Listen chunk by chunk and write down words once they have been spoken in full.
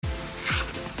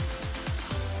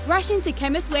Rush into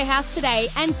Chemist Warehouse today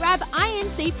and grab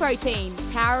INC Protein,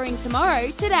 powering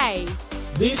tomorrow today.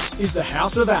 This is the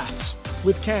House of Aths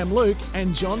with Cam Luke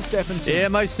and John Stephenson. Yeah,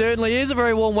 most certainly is. A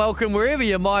very warm welcome wherever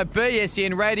you might be,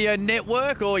 SEN Radio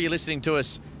Network, or you're listening to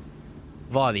us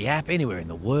via the app anywhere in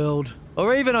the world,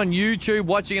 or even on YouTube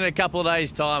watching in a couple of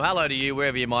days' time. Hello to you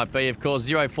wherever you might be. Of course,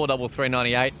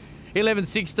 043398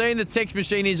 1116. The text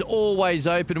machine is always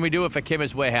open. We do it for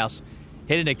Chemist Warehouse.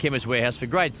 Head into Chemist Warehouse for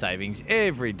great savings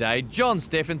every day. John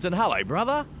Stephenson, hello,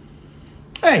 brother.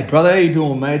 Hey, brother. How you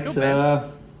doing, mate? Good,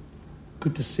 man.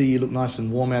 Good to see you. Look nice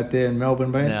and warm out there in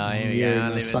Melbourne, mate. No, here we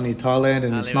go. In sunny Thailand,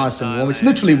 and it's nice and warm. It's Thailand.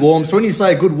 literally warm. So when you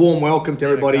say a good warm welcome to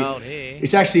everybody, cold here.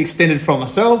 it's actually extended from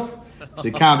myself. So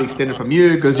it can't be extended from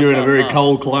you because you're in a very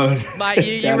cold climate. Mate,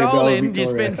 you down in roll Melbourne, in. You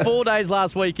Victoria. spent 4 days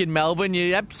last week in Melbourne.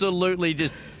 You absolutely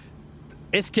just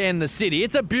escan the city.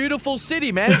 It's a beautiful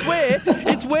city, man.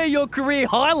 It's where your career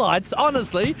highlights,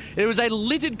 honestly. It was a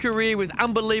littered career with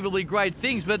unbelievably great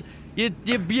things, but your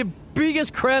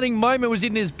biggest crowning moment was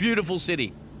in this beautiful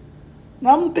city.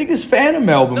 I'm the biggest fan of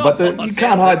Melbourne, No, but you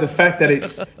can't hide the fact that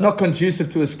it's not conducive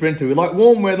to a sprinter. We like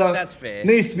warm weather. That's fair.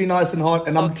 Needs to be nice and hot,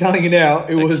 and I'm telling you now,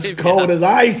 it was give you- cold as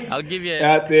ice I'll give you-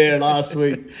 out there last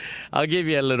week. I'll give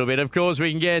you a little bit. Of course,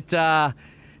 we can get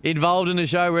involved in the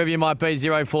show wherever you might be.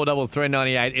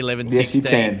 043398 1116. Yes, you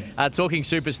can. Talking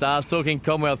superstars, talking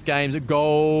Commonwealth Games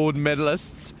gold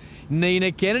medalists.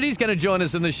 Nina Kennedy's going to join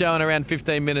us in the show in around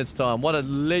 15 minutes' time. What a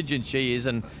legend she is,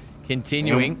 and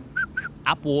continuing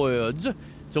upwards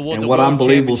towards And the what World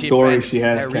unbelievable Championship story at she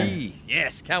has, Cam. Paris.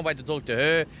 Yes, can't wait to talk to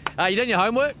her. You done your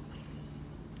homework?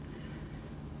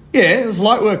 Yeah, it was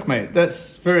light work, mate.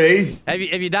 That's very easy. Have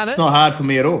you done It's it? not hard for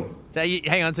me at all. So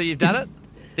hang on, so you've done it?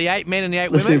 The 8 men and the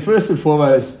 8 Listen, women? first and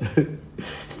foremost,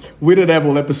 we don't have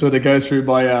all episode to go through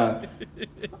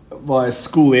my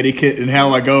school etiquette and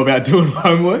how I go about doing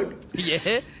homework. Yeah.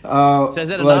 So is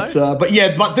that a no?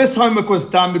 But this homework was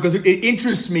done because it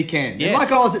interests me, Cam. Yes. And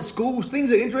like I was at school, things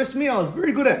that interest me, I was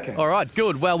very good at, Cam. All right,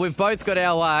 good. Well, we've both got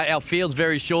our fields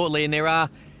very shortly, and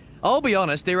I'll be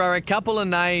honest, there are a couple of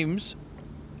names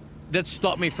that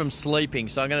stop me from sleeping,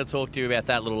 so I'm going to talk to you about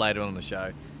that a little later on the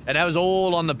show. And that was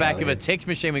all on the back of a text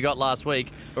machine we got last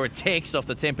week, or a text off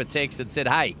the Temper text that said,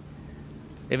 hey,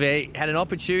 if they had an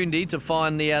opportunity to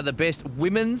find the best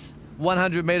women's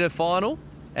 100-metre final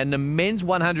and the men's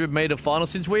 100-metre final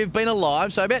since we've been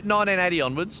alive, so about 1980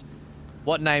 onwards,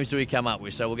 what names do we come up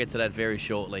with? So we'll get to that very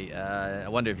shortly. I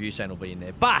wonder if Usain will be in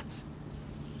there. But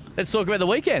let's talk about the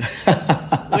weekend.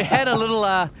 We had a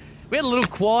little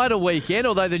quieter weekend,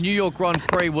 although the New York Grand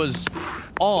Prix was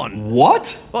on.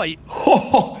 What?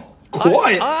 Oh,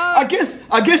 Quiet. I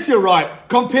guess you're right.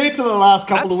 Compared to the last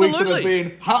couple of weeks that have Absolutely.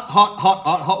 been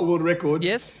hot world records.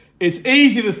 yes, It's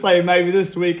easy to say maybe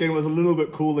this weekend was a little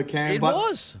bit cooler, Cam. it but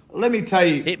was. Let me tell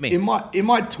you, Hit me. in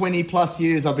my 20 plus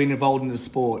years I've been involved in the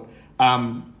sport,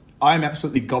 I'm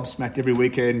absolutely gobsmacked every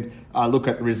weekend. I look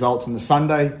at the results on the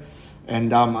Sunday,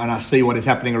 and I see what is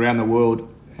happening around the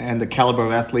world and the caliber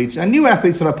of athletes and new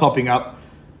athletes that are popping up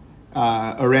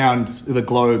around the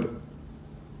globe.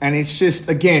 And it's just,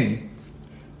 again,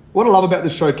 what I love about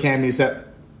the show, Cam, is that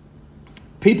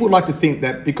people like to think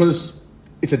that because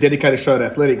it's a dedicated show to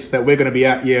athletics that we're going to be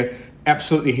out here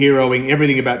absolutely heroing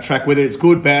everything about track, whether it's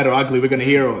good, bad, or ugly, we're going to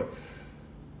hero it.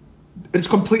 But it's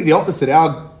completely opposite.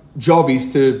 Our job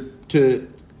is to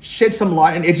shed some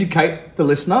light and educate the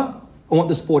listener on what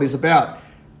the sport is about.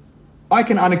 I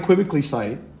can unequivocally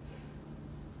say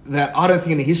that I don't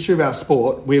think in the history of our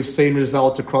sport we've seen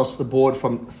results across the board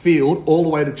from field all the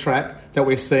way to track that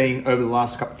we're seeing over the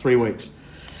last 3 weeks.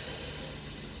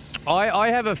 I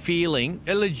have a feeling,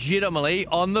 legitimately,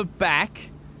 on the back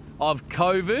of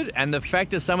COVID and the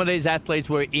fact that some of these athletes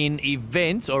were in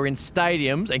events or in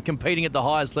stadiums and competing at the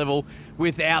highest level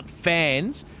without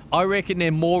fans, I reckon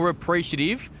they're more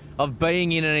appreciative of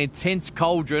being in an intense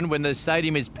cauldron when the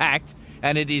stadium is packed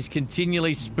and it is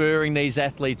continually spurring these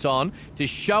athletes on to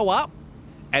show up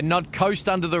and not coast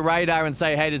under the radar and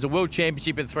say, hey, there's a World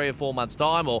Championship in 3 or 4 months'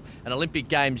 time or an Olympic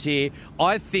Games here.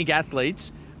 I think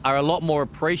athletes are a lot more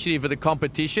appreciative of the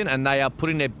competition and they are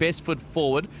putting their best foot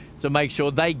forward to make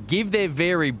sure they give their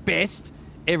very best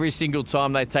every single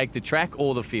time they take the track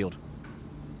or the field.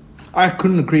 I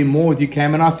couldn't agree more with you,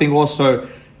 Cam. And I think also,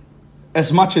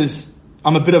 as much as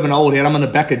I'm a bit of an old head, I'm on the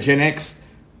back of Gen X,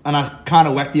 and I kind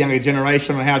of whack the younger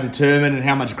generation on how determined and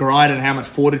how much grind and how much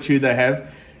fortitude they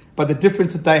have. But the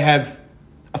difference that they have,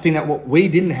 I think that what we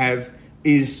didn't have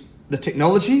is the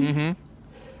technology,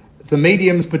 the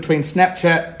mediums between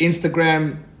Snapchat,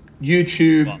 Instagram,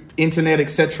 YouTube, internet,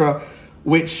 etc.,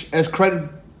 which has created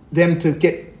them to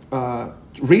get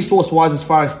resource-wise as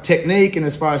far as technique and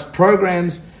as far as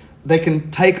programs they can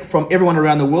take from everyone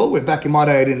around the world. Where back in my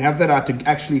day, I didn't have that. I had to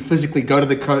actually physically go to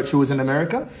the coach who was in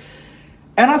America.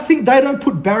 And I think they don't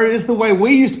put barriers the way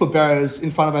we used to put barriers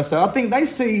in front of ourselves. I think they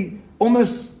see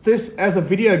almost this as a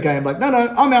video game. Like, no,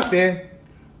 I'm out there.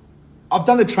 I've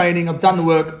done the training. I've done the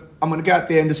work. I'm going to go out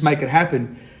there and just make it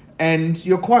happen. And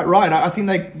you're quite right. I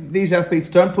think these athletes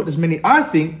don't put as many. I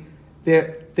think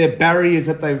their barriers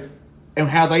that and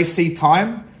how they see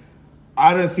time,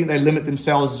 I don't think they limit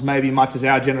themselves as maybe much as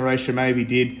our generation maybe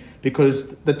did, because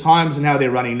the times and how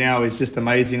they're running now is just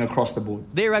amazing across the board.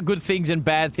 There are good things and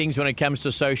bad things when it comes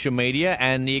to social media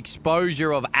and the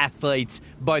exposure of athletes,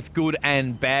 both good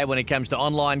and bad, when it comes to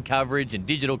online coverage and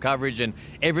digital coverage and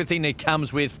everything that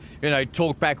comes with,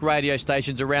 talkback radio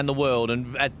stations around the world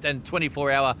and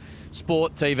 24-hour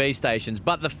sport TV stations.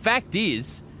 But the fact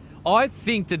is, I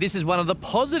think that this is one of the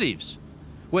positives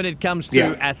when it comes to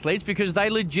athletes, because they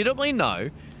legitimately know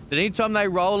that anytime they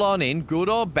roll on in, good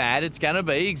or bad, it's going to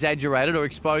be exaggerated or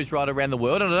exposed right around the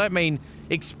world. And I don't mean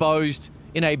exposed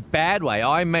in a bad way.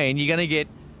 I mean you're going to get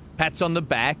pats on the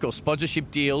back or sponsorship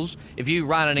deals if you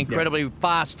run an incredibly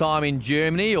fast time in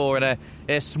Germany or at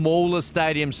a smaller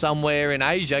stadium somewhere in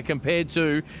Asia compared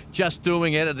to just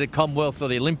doing it at the Commonwealth or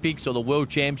the Olympics or the World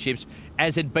Championships,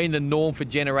 as had been the norm for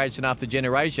generation after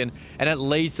generation. And it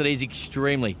leads to these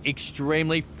extremely,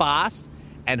 extremely fast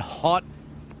and hot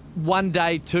 1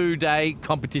 day, 2 day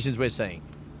competitions we're seeing.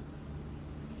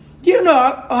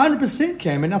 100%,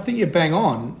 Cam, and I think you're bang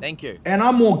on. Thank you. And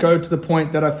I more go to the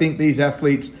point that I think these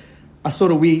athletes, I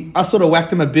sort of whacked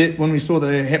them a bit when we saw the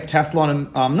heptathlon,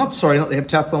 and not the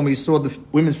heptathlon. We saw the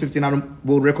women's 1500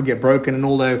 world record get broken, and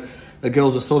all the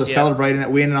girls were sort of celebrating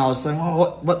that win, and I was saying,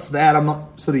 what's that? I'm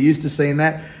not sort of used to seeing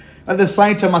that. At the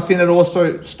same time, I think it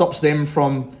also stops them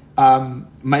from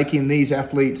making these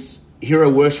athletes hero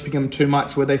worshipping them too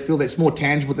much, where they feel that it's more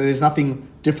tangible, that there's nothing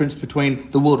difference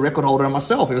between the world record holder and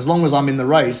myself. As long as I'm in the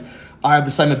race, I have the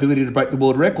same ability to break the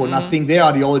world record. And I think their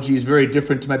ideology is very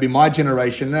different to maybe my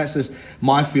generation. And that's just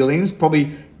my feelings.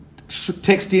 Probably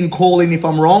text in, call in if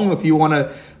I'm wrong, if you want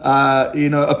to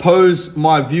oppose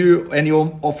my view and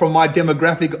or from my age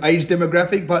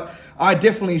demographic. But I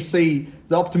definitely see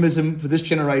the optimism for this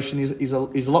generation is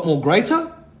a lot more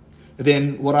greater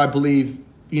than what I believe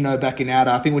back in our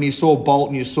day. I think when you saw Bolt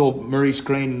and you saw Maurice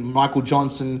Green, Michael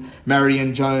Johnson,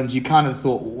 Marianne Jones, you kind of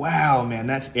thought, wow, man,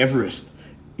 that's Everest,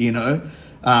 So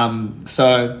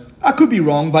I could be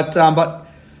wrong, but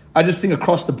I just think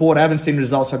across the board, I haven't seen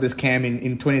results like this, Cam,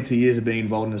 in 22 years of being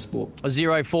involved in the sport.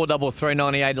 0433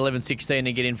 98 11 16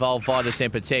 to get involved via the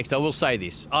temper text. I will say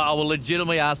this. I will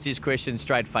legitimately ask this question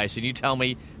straight face, and you tell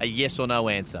me a yes or no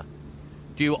answer.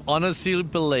 Do you honestly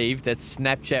believe that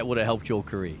Snapchat would have helped your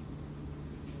career?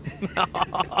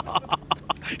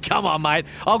 Come on, mate.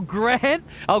 I'll grant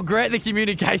the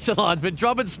communication lines, but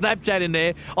dropping Snapchat in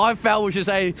there, I felt was just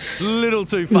a little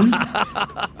too far.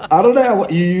 I don't know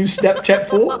what you use Snapchat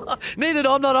for. Neither,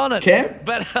 I'm not on it. Cam?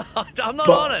 But I'm not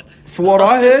on it. For what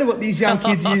I heard, what these young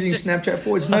kids are using Snapchat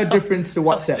for, it's no different to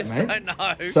WhatsApp, mate. I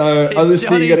don't know. So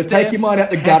obviously you got to take your mind out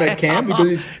the gutter, Cam,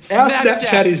 because our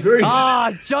Snapchat is very...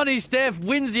 Johnny Steph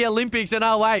wins the Olympics in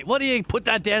 08. What do you put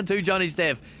that down to, Johnny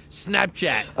Steph?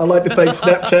 Snapchat. I like to thank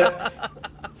Snapchat.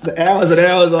 The hours and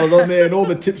hours I was on there and all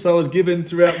the tips I was given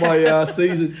throughout my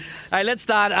season. Hey, let's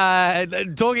start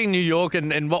talking New York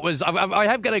and what was... I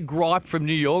have got a gripe from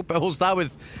New York, but we'll start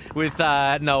with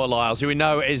Noah Lyles, who we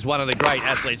know is one of the great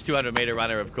athletes, 200-metre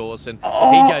runner, of course, and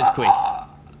he goes quick.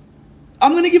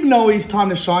 I'm going to give Noah his time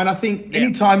to shine. I think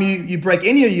anytime you break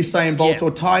any of Usain Bolt or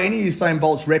tie any of Usain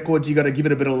Bolt's records, you got to give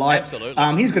it a bit of light.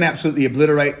 Absolutely. He's going to absolutely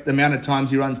obliterate the amount of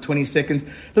times he runs 20 seconds.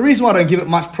 The reason why I don't give it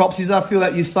much props is I feel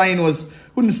that Usain was,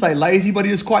 wouldn't say lazy, but he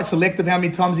was quite selective how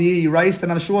many times a year he raced.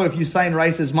 And I'm sure if Usain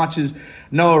raced as much as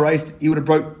Noah raced, he would have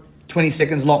broke 20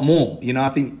 seconds a lot more. I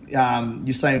think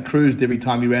Usain cruised every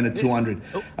time he ran a 200.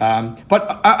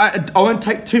 But I won't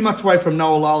take too much away from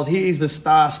Noah Lyles. He is the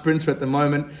star sprinter at the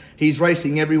moment. He's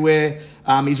racing everywhere.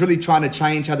 He's really trying to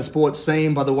change how the sport's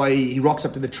seen by the way he rocks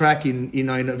up to the track in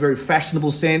a very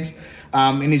fashionable sense.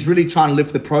 And he's really trying to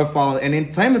lift the profile and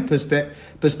entertainment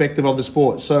perspective of the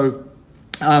sport. So,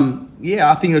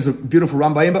 I think it was a beautiful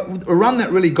run by him. But a run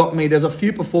that really got me, there's a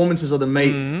few performances of the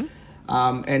meet. Mm-hmm.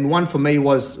 And one for me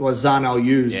was Zahn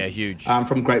Al-Hughes. Yeah, huge.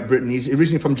 From Great Britain. He's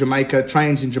originally from Jamaica,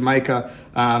 trains in Jamaica,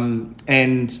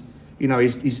 and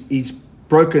he's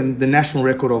broken the national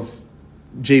record of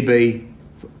GB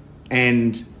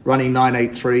and running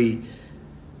 9.83.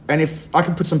 And if I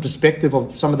can put some perspective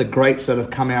of some of the greats that have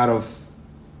come out of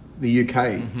the UK,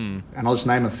 and I'll just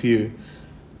name a few: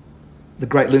 the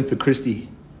great Linford Christie,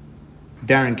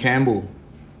 Darren Campbell,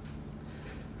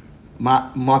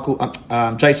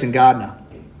 Jason Gardner,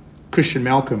 Christian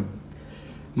Malcolm,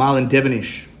 Marlon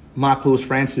Devonish, Mark Lewis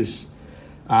Francis,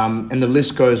 and the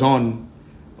list goes on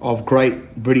of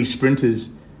great British sprinters.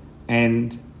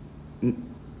 And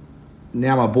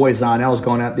now my boy Zarnell's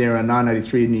gone out there in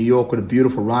 983 in New York with a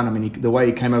beautiful run. I mean, the way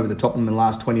he came over the top of them in the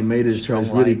last 20 metres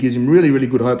really gives him really, really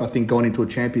good hope, I think, going into a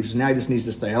championship. Now he just needs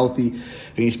to stay healthy.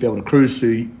 He needs to be able to cruise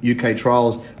through UK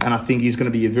trials. And I think he's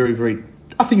going to be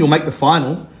I think he'll make the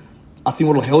final. I think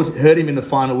what will hurt him in the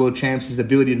final World Champs is his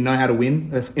ability to know how to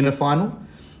win in a final.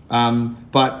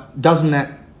 But doesn't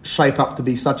that shape up to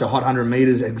be such a hot 100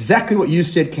 metres? Exactly what you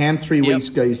said, Cam, 3 weeks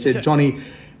ago. You said, Johnny,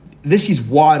 this is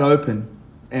wide open.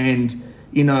 And,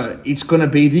 it's going to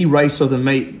be the race of the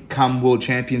meet come World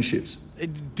Championships.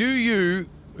 Do you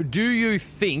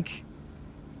think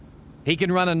he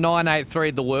can run a 9.83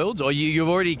 at the Worlds? Or you're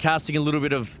already casting a little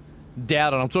bit of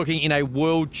doubt on? I'm talking in a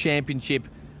World Championship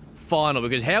final,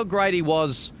 because how great he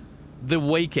was the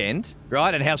weekend,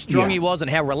 right? And how strong he was and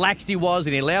how relaxed he was,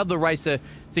 and he allowed the race to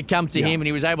come to him, and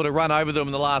he was able to run over them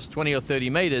in the last 20 or 30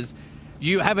 metres.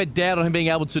 You have a doubt on him being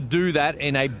able to do that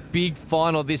in a big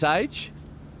final at this age?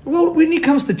 Well, when it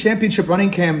comes to championship running,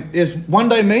 Cam, there's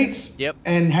one-day meets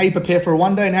and how you prepare for a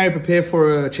one-day and how you prepare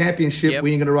for a championship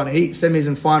when you're going to run heat, semis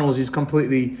and finals is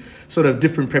completely sort of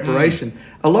different preparation.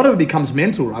 A lot of it becomes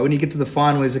mental, right? When you get to the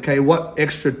final is, okay, what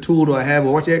extra tool do I have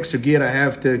or what extra gear do I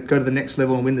have to go to the next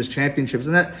level and win this championships?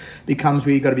 And that becomes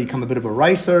where you've got to become a bit of a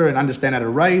racer and understand how to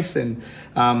race and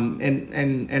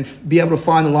be able to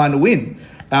find the line to win.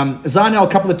 Zarnell a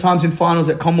couple of times in finals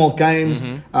at Commonwealth Games,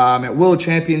 at World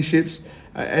Championships,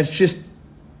 has just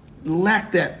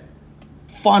lacked that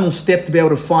final step to be able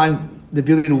to find the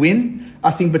ability to win.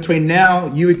 I think between now,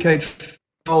 UK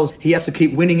trials, he has to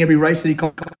keep winning every race that he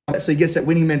comes, so he gets that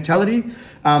winning mentality,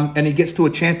 and he gets to a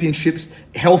championships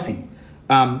healthy.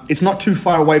 It's not too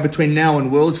far away between now and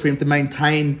Worlds for him to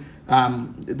maintain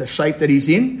the shape that he's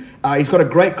in. He's got a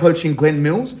great coach in Glenn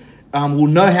Mills. Will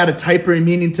know how to taper him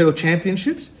into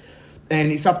championships. And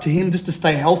it's up to him just to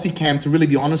stay healthy, Cam, to really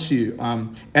be honest with you.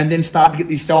 And then start to get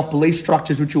these self-belief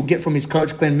structures, which you'll get from his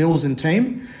coach, Glenn Mills, and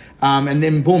team. And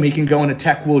then, boom, he can go and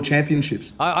attack World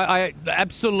Championships. I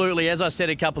absolutely, as I said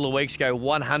a couple of weeks ago,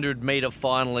 100-metre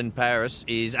final in Paris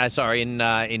is,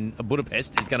 in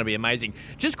Budapest is going to be amazing.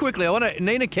 Just quickly,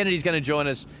 Nina Kennedy's going to join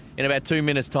us in about 2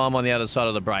 minutes' time on the other side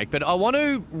of the break. But I want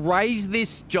to raise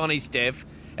this, Johnny Steph,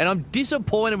 and I'm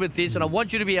disappointed with this, and I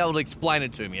want you to be able to explain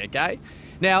it to me, okay?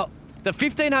 Now, the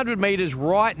 1,500 metres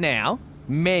right now,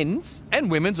 men's and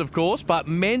women's, of course, but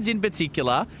men's in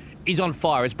particular, is on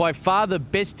fire. It's by far the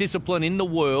best discipline in the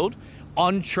world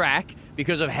on track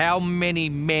because of how many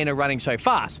men are running so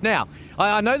fast. Now,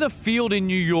 I know the field in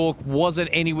New York wasn't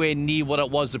anywhere near what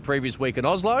it was the previous week in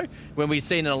Oslo when we'd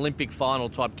seen an Olympic final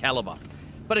type calibre.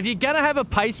 But if you're going to have a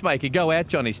pacemaker go out,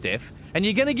 Johnny Steph, and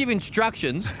you're going to give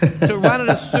instructions to run at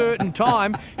a certain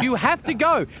time, you have to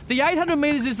go. The 800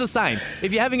 metres is the same.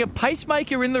 If you're having a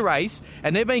pacemaker in the race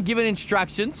and they've been given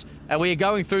instructions and we're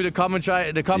going through the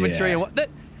commentary and what...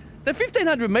 The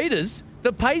 1,500 metres,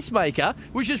 the pacemaker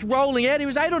was just rolling out. He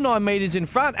was 8 or 9 metres in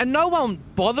front, and no one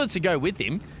bothered to go with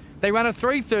him. They ran a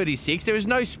 3:36. There was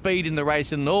no speed in the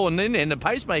race and all. And then the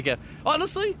pacemaker,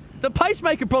 honestly, the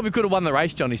pacemaker probably could have won the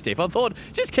race, Johnny Steph. I thought,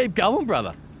 just keep going,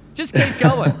 brother. Just keep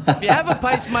going. If you have a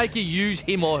pacemaker, use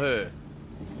him or her.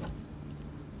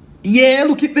 Yeah,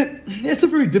 look, that's a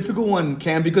very difficult one,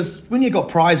 Cam, because when you've got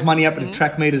prize money up at the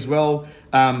track meet as well,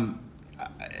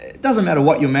 it doesn't matter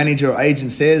what your manager or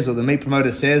agent says or the meet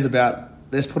promoter says about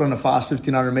let's put on a fast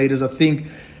 1,500 metres. I think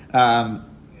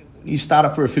you start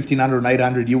up for a 1,500 and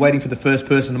 800, you're waiting for the first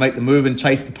person to make the move and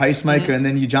chase the pacemaker, and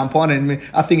then you jump on. And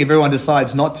I think if everyone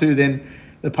decides not to, then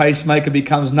the pacemaker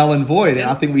becomes null and void. And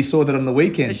I think we saw that on the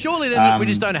weekend. Surely then we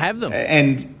just don't have them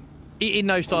and in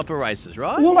those type of races,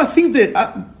 right? Well, I think that...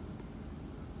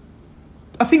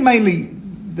 I think mainly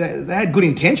they had good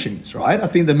intentions, right? I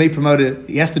think the meet promoter,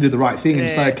 he has to do the right thing and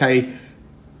say, okay,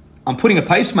 I'm putting a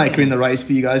pacemaker in the race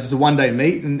for you guys. It's a one-day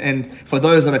meet. And for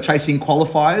those that are chasing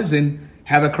qualifiers, then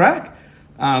have a crack.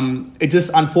 It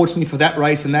just, unfortunately for that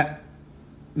race and that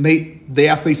meet, the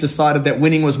athletes decided that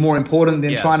winning was more important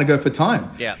than trying to go for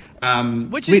time. Yeah.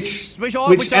 Which as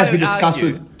we discussed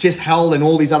with Jess Hell and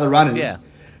all these other runners,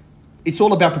 it's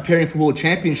all about preparing for World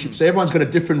Championships. So everyone's got a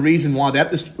different reason why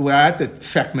we're at the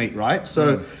track meet, right?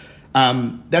 So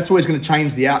that's always going to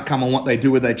change the outcome on what they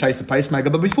do, whether they chase a pacemaker.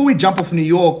 But before we jump off New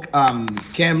York,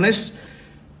 Cam, let's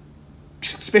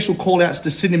special call-outs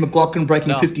to Sydney McLaughlin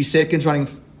breaking 50 seconds, running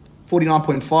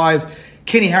 49.5.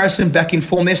 Kenny Harrison back in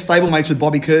form. They're stablemates with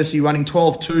Bobby Kersey running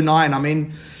 12.29. I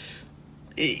mean,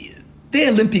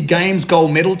 they're Olympic Games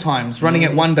gold medal times running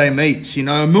at one-day meets.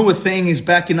 Mua Theng is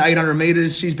back in the 800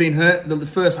 metres. She's been hurt the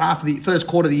first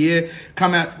quarter of the year.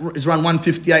 Come out, has run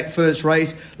 1:58 first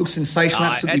race. Looks sensational,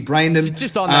 absolutely brained him.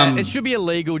 Just on that, it should be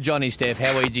illegal, Johnny Steph,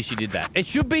 how easy she did that. It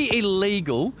should be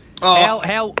illegal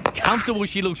how comfortable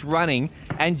she looks running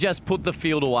and just put the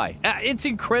field away. It's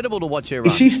incredible to watch her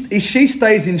run. If she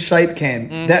stays in shape,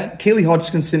 Cam, that Keely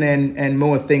Hodgkinson and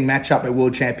Mua Theng match up at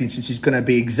World Championships is going to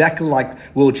be exactly like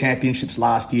World Championships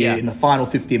last year in the final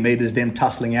 50 metres, them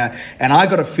tussling out. And I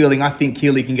got a feeling I think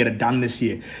Keely can get it done this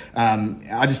year.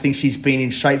 I just think she's been in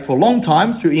shape for a long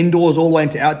time, through indoors all the way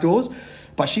into outdoors,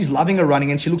 but she's loving her running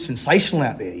and she looks sensational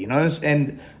out there,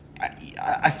 And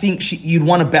I think you'd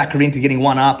want to back her into getting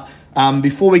one up.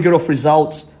 Before we get off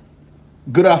results,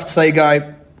 Good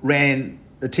After ran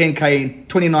the 10K in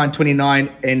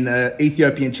 29:29 in the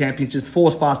Ethiopian Championships, the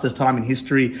fourth fastest time in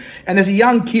history. And there's a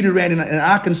young kid who ran in an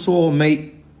Arkansas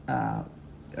meet by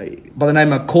the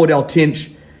name of Cordell Tinch,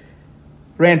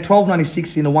 ran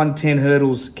 12:96 in the 110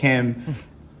 hurdles, Cam,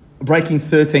 breaking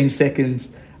 13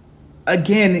 seconds.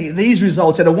 Again, these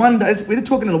results at we're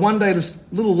talking at a one-day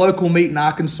little local meet in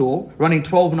Arkansas, running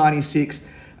 12:96,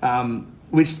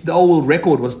 which the old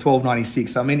record was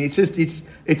 12:96. I mean,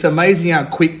 it's amazing how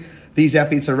quick these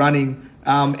athletes are running.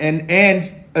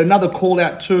 And another call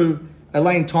out too,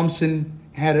 Elaine Thompson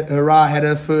had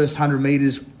her first 100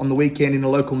 metres on the weekend in a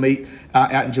local meet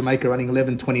out in Jamaica, running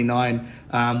 11:29,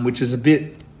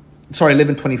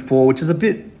 11:24, which is a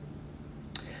bit.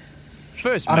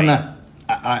 First, I don't know.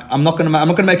 I'm not going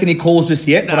to make any calls just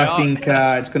yet, but I think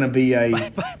it's going to be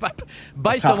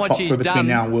based tough on what she's done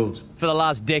now and Worlds for the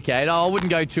last decade. I wouldn't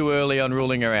go too early on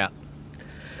ruling her out.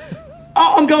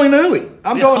 I'm going early.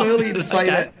 I'm going early to say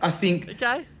that I think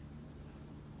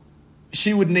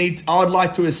she would need. I would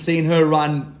like to have seen her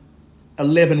run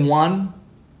 11:1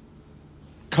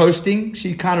 coasting.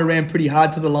 She kind of ran pretty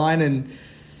hard to the line and.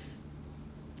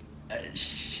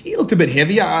 She looked a bit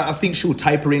heavier. I think she'll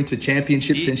taper into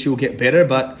championships and she'll get better.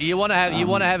 But you want to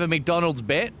have a McDonald's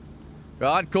bet,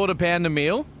 right? Quarter pound a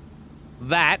meal.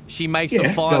 That she makes the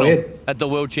final at the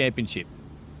World Championship.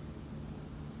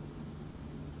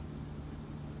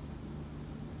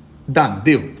 Done.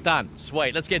 Deal. Done.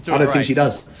 Sweet. Let's get to it. I don't think she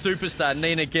does. Superstar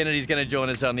Nina Kennedy's going to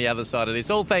join us on the other side of this.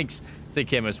 All thanks to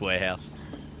Chemist Warehouse.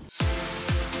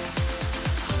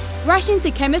 Rush into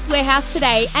Chemist Warehouse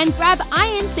today and grab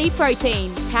INC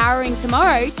Protein, powering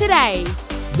tomorrow today.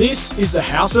 This is the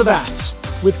House of Aths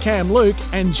with Cam Luke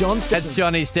and John Steph. That's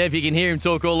Johnny Steph. You can hear him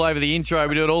talk all over the intro.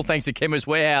 We do it all thanks to Chemist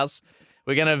Warehouse.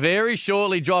 We're going to very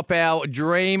shortly drop our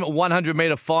dream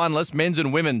 100-metre finalists, men's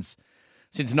and women's,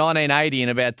 since 1980 in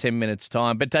about 10 minutes'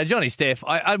 time. But Johnny Steph,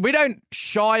 we don't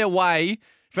shy away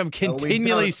from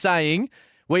continually saying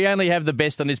we only have the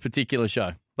best on this particular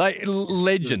show. Like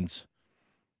legends.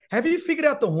 Have you figured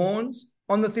out the horns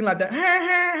on the thing like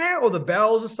that, or the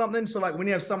bells or something? So like when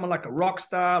you have someone like a rock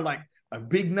star, like a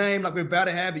big name like we're about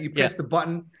to have, you press the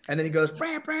button and then it goes,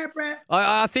 brah, brah, brah.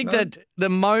 I think that the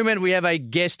moment we have a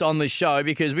guest on the show,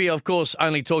 because we, of course,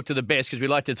 only talk to the best because we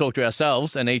like to talk to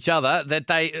ourselves and each other,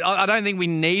 I don't think we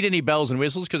need any bells and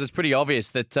whistles because it's pretty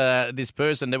obvious that this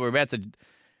person that we're about to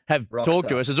have talked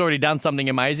to us has already done something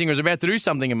amazing or is about to do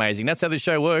something amazing. That's how the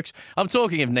show works. I'm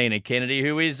talking of Nina Kennedy,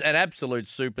 who is an absolute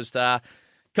superstar.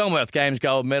 Commonwealth Games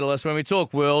gold medalist. When we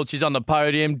talk world, she's on the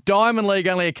podium. Diamond League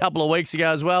only a couple of weeks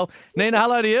ago as well. Nina,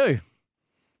 hello to you.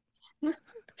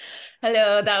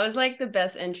 Hello, that was like the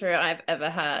best intro I've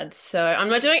ever had. So I'm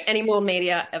not doing any more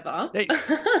media ever.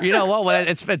 You know what?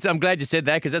 Well, I'm glad you said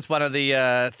that because that's one of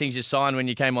the things you signed when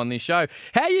you came on this show.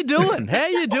 How you doing? How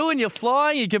you doing? You're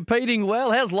flying. You're competing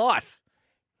well. How's life?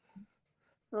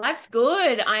 Life's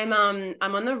good. I'm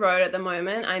on the road at the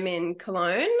moment. I'm in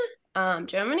Cologne,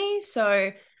 Germany.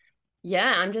 So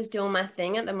yeah, I'm just doing my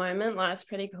thing at the moment. Life's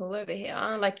pretty cool over here.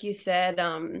 Like you said,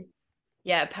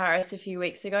 Paris a few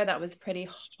weeks ago, that was pretty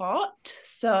hot.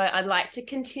 So I'd like to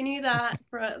continue that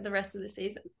for the rest of the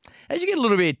season. As you get a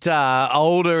little bit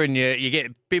older and you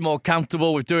get a bit more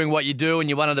comfortable with doing what you do and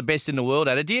you're one of the best in the world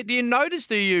at it, do you notice,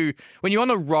 when you're on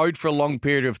the road for a long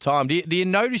period of time, do you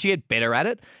notice you get better at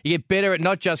it? You get better at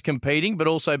not just competing, but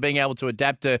also being able to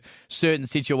adapt to certain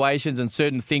situations and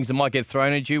certain things that might get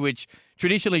thrown at you, which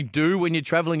traditionally do when you're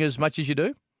traveling as much as you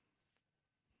do?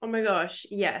 Oh my gosh,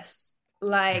 yes.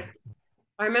 Like,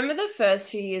 I remember the first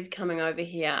few years coming over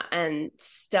here and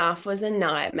stuff was a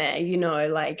nightmare,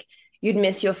 like you'd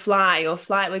miss your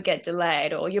flight would get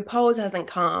delayed, or your pose hasn't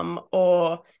come,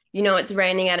 or, it's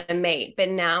raining at a meet. But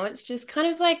now it's just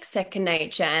kind of like second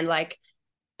nature. And like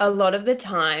a lot of the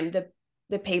time,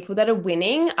 the people that are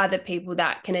winning are the people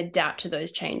that can adapt to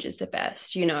those changes the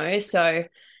best, So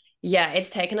yeah, it's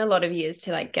taken a lot of years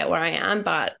to like get where I am,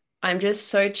 but I'm just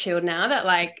so chilled now that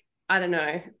like I don't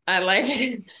know. I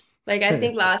like like I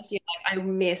think last year like I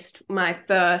missed my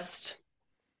first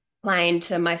plane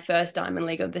to my first Diamond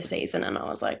League of the season and I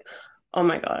was like, oh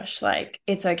my gosh, like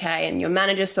it's okay. And your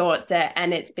manager sorts it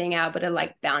and it's being able to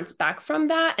like bounce back from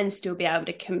that and still be able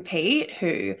to compete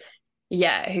who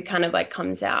kind of like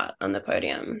comes out on the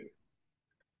podium.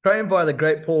 Trained by the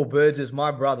great Paul Burgess,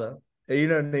 my brother. You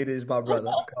don't need is my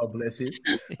brother. God bless you.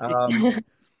 Um,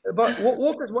 but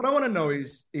what I want to know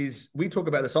is we talk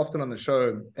about this often on the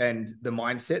show and the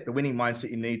mindset, the winning mindset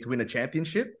you need to win a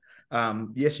championship.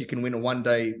 Yes, you can win a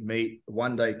one-day meet,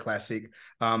 one-day classic,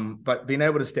 but being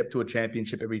able to step to a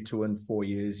championship every 2 and 4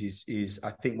 years is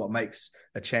I think what makes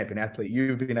a champion athlete.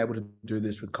 You've been able to do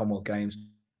this with Commonwealth Games,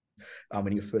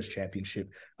 winning your first championship.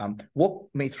 Walk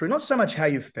me through not so much how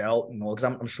you felt, because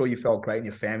I'm sure you felt great and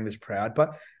your family was proud,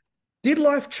 but did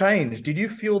life change? Did you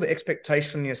feel the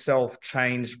expectation on yourself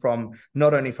change from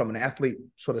not only from an athlete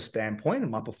sort of standpoint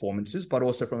and my performances, but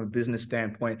also from a business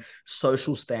standpoint,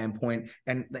 social standpoint,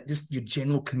 and just your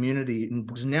general community? And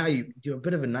because now you're a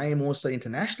bit of a name also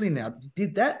internationally now.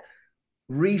 Did that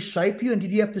reshape you? And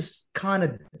did you have to kind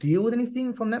of deal with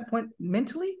anything from that point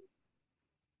mentally?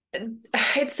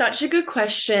 It's such a good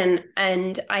question,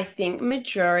 and I think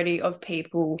majority of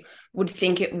people would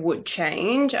think it would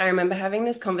change. I remember having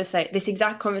this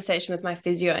exact conversation with my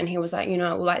physio, and he was like,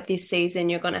 like this season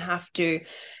you're going to have to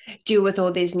deal with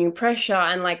all this new pressure,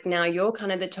 and like now you're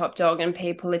kind of the top dog, and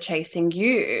people are chasing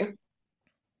you.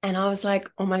 And I was like,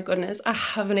 oh my goodness, I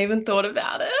haven't even thought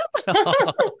about it.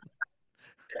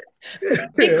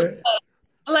 Because,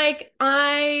 like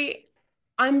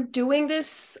I'm doing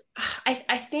this.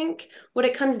 I think what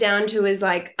it comes down to is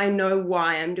like, I know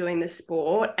why I'm doing the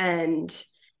sport. And,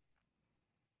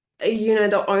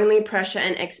 the only pressure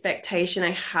and expectation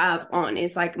I have on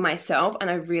is like myself. And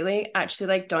I really actually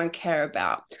like don't care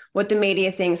about what the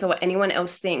media thinks or what anyone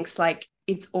else thinks. Like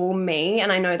it's all me.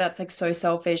 And I know that's like so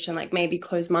selfish and like maybe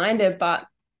closed-minded, but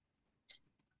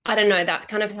I don't know. That's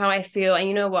kind of how I feel. And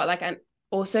you know what? Like I'm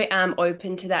also am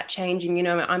open to that changing.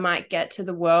 I might get to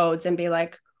the worlds and be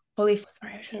like, holy,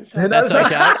 sorry, I shouldn't say That's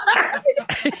okay.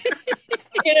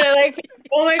 like,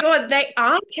 oh my God, they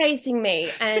are chasing me.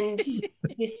 And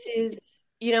this is,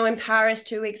 in Paris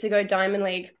 2 weeks ago, Diamond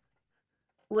League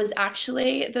was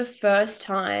actually the first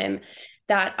time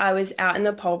that I was out in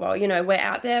the pole vault. We're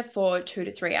out there for 2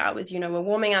 to 3 hours. We're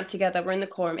warming up together. We're in the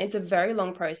quorum. It's a very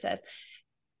long process.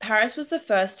 Paris was the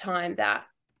first time that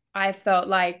I felt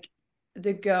like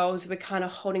the girls were kind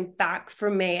of holding back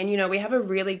from me. And, we have a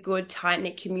really good,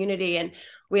 tight-knit community and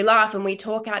we laugh and we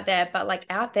talk out there. But like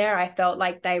out there, I felt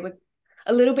like they were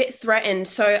a little bit threatened.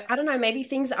 So I don't know, maybe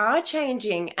things are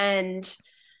changing. And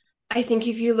I think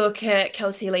if you look at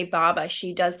Kelsey Lee Barber,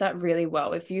 she does that really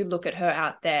well. If you look at her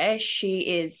out there, she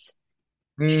is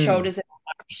shoulders and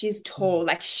back. She's tall.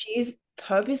 Like she's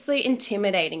purposely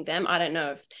intimidating them. I don't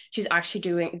know if she's actually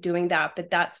doing that, but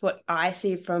that's what I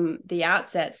see from the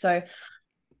outset. So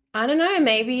I don't know,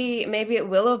 maybe it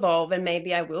will evolve and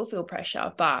maybe I will feel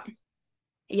pressure. But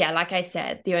yeah, like I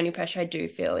said, the only pressure I do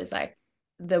feel is like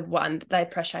the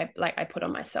pressure I put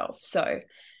on myself. So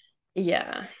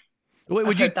yeah.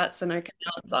 Hope that's an okay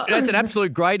answer. That's an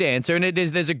absolute great answer. And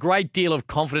there's a great deal of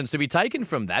confidence to be taken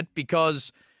from that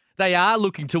because they are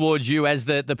looking towards you as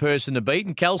the person to beat.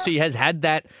 And Kelsey has had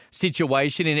that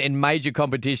situation in major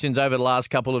competitions over the last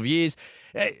couple of years.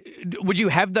 Would you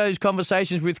have those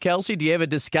conversations with Kelsey? Do you ever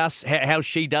discuss how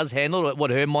she does handle it, what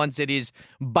her mindset is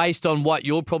based on what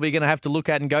you're probably going to have to look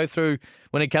at and go through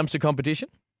when it comes to competition?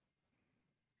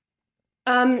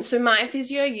 So my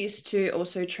physio used to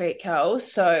also treat Kel.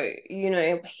 So,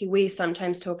 we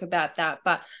sometimes talk about that,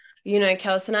 but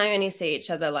Kels and I only see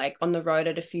each other like on the road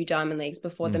at a few Diamond Leagues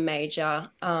before the major.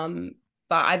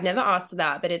 But I've never asked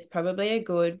that, but it's probably a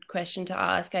good question to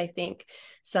ask. I think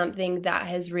something that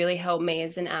has really helped me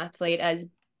as an athlete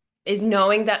is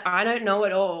knowing that I don't know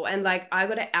it all. And like, I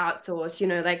got to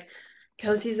outsource, like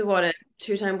Kelsey's a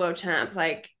 2-time world champ.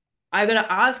 Like I got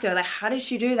to ask her, like, how did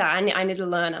she do that? I need to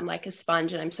learn. I'm like a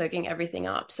sponge and I'm soaking everything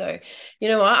up. So, you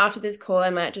know what? After this call, I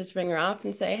might just ring her up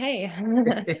and say, hey, how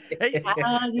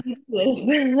do you do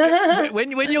this?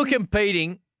 when you're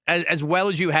competing, as well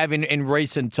as you have in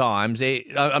recent times,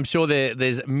 I'm sure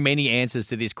there's many answers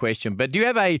to this question, but do you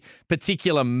have a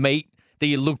particular meet that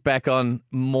you look back on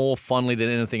more fondly than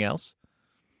anything else?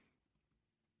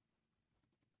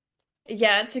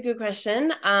 Yeah, it's a good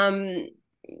question.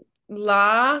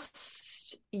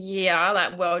 Last year,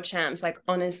 like world champs, like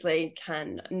honestly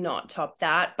can not top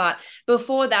that. But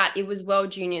before that, it was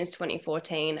World Juniors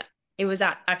 2014. It was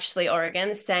at actually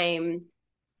Oregon, same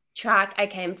Track, I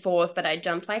came fourth, but I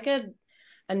jumped like a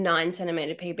 9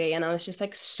 centimeter PB, and I was just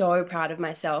like so proud of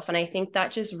myself. And I think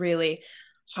that just really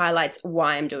highlights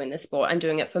why I'm doing this sport. I'm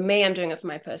doing it for me, I'm doing it for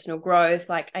my personal growth.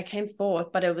 Like I came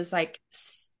fourth, but it was like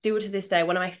still to this day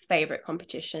one of my favorite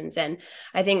competitions. And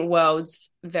I think Worlds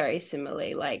very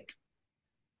similarly, like,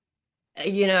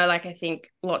 like I think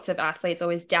lots of athletes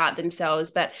always doubt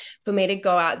themselves, but for me to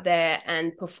go out there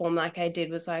and perform like I did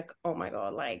was like, oh my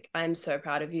God, like I'm so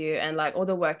proud of you, and like all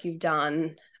the work you've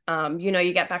done.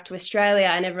 You get back to Australia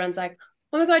and everyone's like,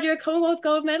 oh my God, you're a Commonwealth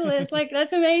gold medalist. Like,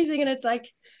 that's amazing. And it's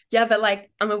like, yeah, but like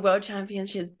I'm a world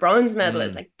championships bronze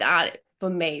medalist. Like that for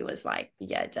me was like,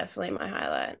 yeah, definitely my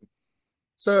highlight.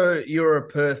 So you're a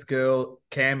Perth girl,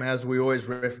 Cam, as we always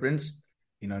reference.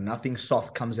 Nothing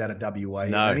soft comes out of WA.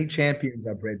 No. Only champions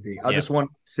are bred there. I Yep. just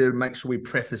want to make sure we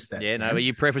preface that. Yeah, no, Cam. but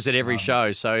you preface it every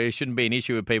show, so it shouldn't be an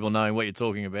issue with people knowing what you're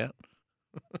talking about.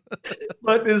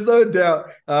 But there's no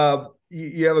doubt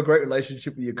you have a great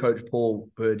relationship with your coach, Paul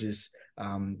Burgess.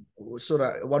 Sort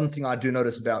of one thing I do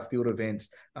notice about field events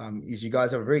is you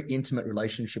guys have a very intimate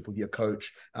relationship with your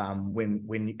coach when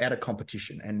you're at a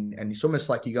competition. And it's almost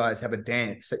like you guys have a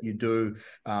dance that you do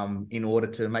in order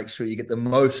to make sure you get the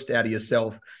most out of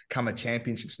yourself come a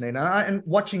championships. And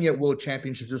watching you at World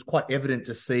Championships, it was quite evident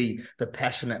to see the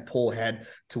passion that Paul had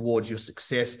towards your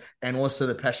success, and also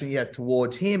the passion you had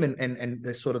towards him, and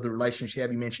the sort of the relationship you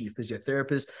have. You mentioned your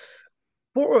physiotherapist.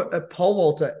 For a pole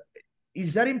vaulter,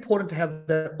 is that important to have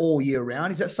that all year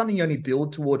round? Is that something you only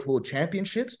build towards World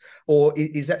Championships, or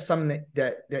is that something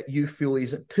that you feel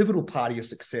is a pivotal part of your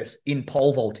success in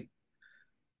pole vaulting?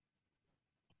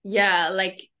 Yeah,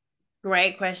 like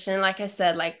great question. Like I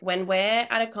said, like when we're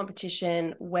at a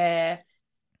competition where,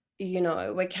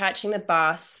 we're catching the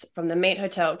bus from the meet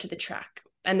hotel to the track,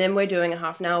 and then we're doing a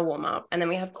half an hour warm up, and then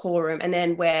we have call room, and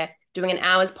then we're doing an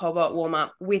hour's pole vault warm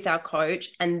up with our coach,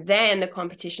 and then the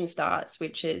competition starts,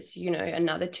 which is,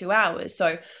 another 2 hours.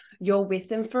 So you're with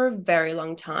them for a very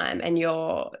long time, and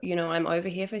I'm over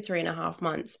here for 3.5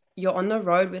 months. You're on the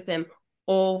road with them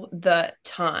all the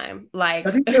time. Like,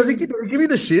 does he give me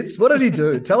the shits? What does he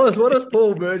do? Tell us, what does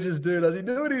Paul Burgess do? Does he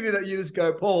do anything that you just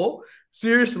go, Paul,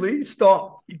 seriously,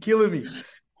 stop, you're killing me?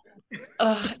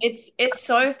 It's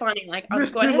so funny. Like, our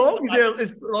List squad too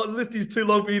long? list is too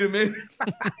long for you to mention.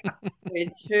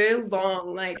 too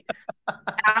long. Like,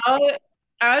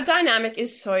 our dynamic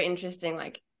is so interesting.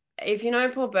 Like, if you know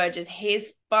Paul Burgess, he's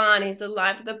fun. He's the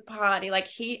life of the party. Like,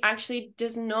 he actually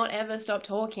does not ever stop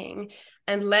talking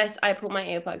unless I put my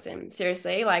earplugs in.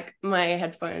 Seriously, like my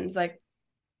headphones. Like,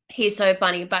 he's so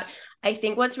funny. But I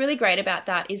think what's really great about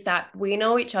that is that we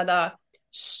know each other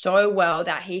so well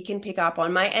that he can pick up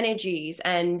on my energies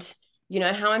and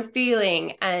how I'm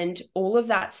feeling and all of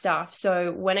that stuff.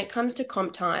 So when it comes to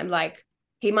comp time, like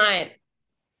he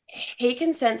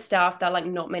can sense stuff that like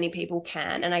not many people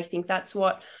can. And I think that's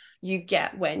what you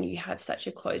get when you have such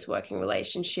a close working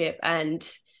relationship. And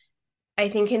I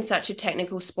think in such a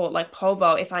technical sport like pole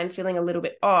vault, if I'm feeling a little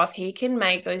bit off, he can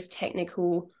make those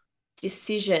technical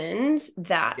decisions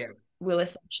that will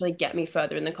essentially get me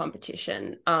further in the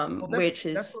competition, which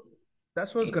is...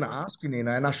 That's what I was going to ask you,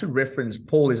 Nina. And I should reference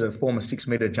Paul is a former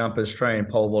 6-meter jumper, Australian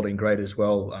pole vaulting great as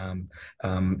well,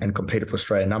 and competed for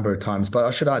Australia a number of times. But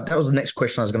that was the next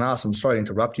question I was going to ask. I'm sorry to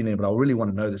interrupt you, Nina, but I really want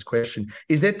to know this question.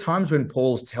 Is there times when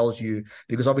Paul tells you,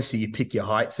 because obviously you pick your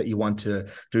heights that you want to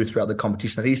do throughout the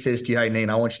competition, that he says to you, hey,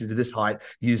 Nina, I want you to do this height,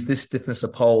 use this stiffness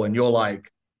of pole, and you're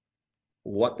like,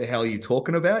 what the hell are you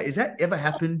talking about? Is that ever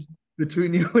happened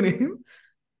between you and him?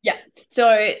 Yeah.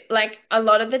 So like a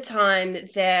lot of the time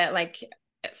they're like,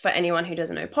 for anyone who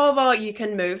doesn't know pole vault, you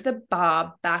can move the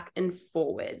bar back and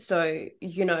forward. So,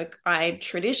 I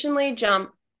traditionally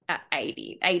jump at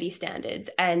 80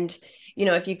 standards. And,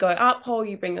 if you go up pole,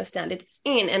 you bring your standards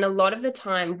in. And a lot of the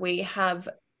time we have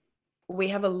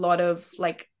a lot of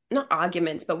like, not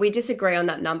arguments, but we disagree on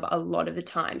that number a lot of the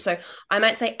time. So I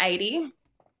might say 80,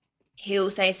 he'll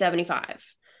say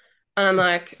 75. And I'm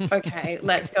like, okay,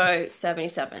 let's go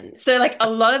 77. So like a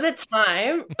lot of the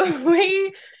time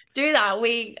we do that.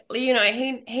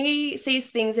 He sees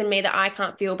things in me that I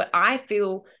can't feel, but I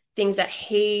feel things that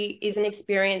he isn't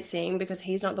experiencing because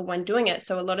he's not the one doing it.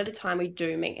 So a lot of the time we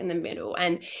do meet in the middle,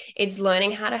 and it's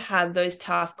learning how to have those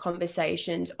tough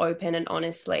conversations open and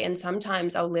honestly. And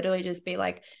sometimes I'll literally just be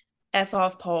like, F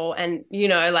off Paul. And,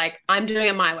 like I'm doing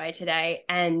it my way today.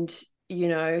 And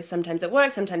sometimes it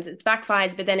works, sometimes it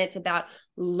backfires, but then it's about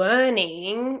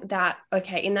learning that,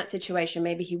 okay, in that situation,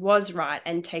 maybe he was right,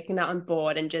 and taking that on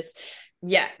board and just,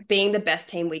 being the best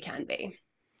team we can be.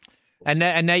 And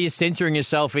now you're censoring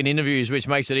yourself in interviews, which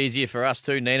makes it easier for us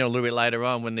too, Nina, a little bit later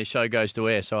on when the show goes to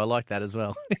air. So I like that as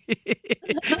well.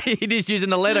 You're just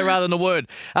using the letter rather than the word.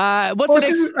 What's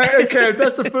the next? Okay,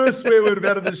 that's the first swear word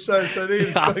out of the show. So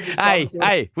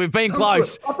hey, we've been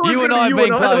close. You and I have been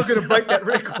close. We're going to break that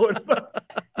record.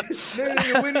 Nina,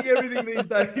 you're winning everything these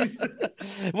days.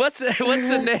 What's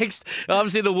the next?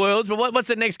 Obviously the Worlds, but what's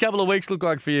the next couple of weeks look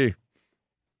like for you?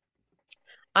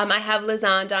 I have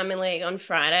Lausanne Diamond League on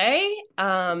Friday.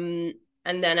 And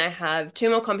then I have 2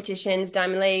 more competitions,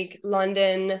 Diamond League,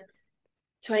 London,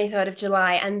 23rd of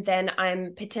July. And then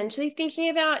I'm potentially thinking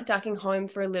about ducking home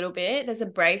for a little bit. There's a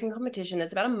break in competition.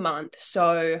 That's about a month.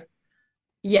 So,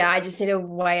 yeah, I just need to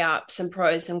weigh up some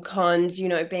pros, some cons. You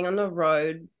know, being on the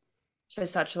road for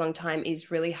such a long time is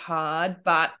really hard.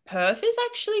 But Perth is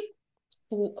actually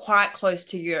quite close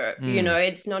to Europe. You know,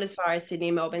 it's not as far as Sydney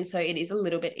and Melbourne, so it is a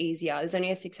little bit easier. There's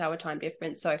only a 6-hour time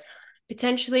difference, so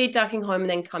potentially ducking home and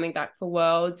then coming back for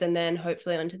Worlds and then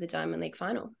hopefully onto the Diamond League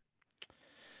final.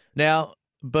 Now,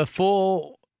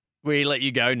 before we let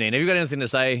you go, Nina, have you got anything to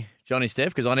say, Johnny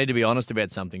Steph? Because I need to be honest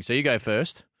about something. So you go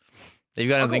first. Have you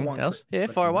got anything else? Yeah,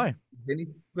 fire away.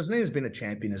 Because Nina's been a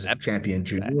champion as a champion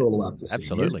junior all up to seniors.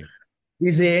 Absolutely.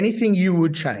 Is there anything you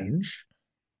would change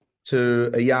to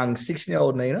a young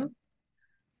 16-year-old Nina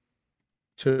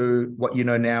to what you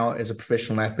know now as a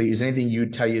professional athlete? Is there anything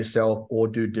you'd tell yourself or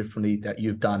do differently that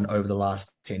you've done over the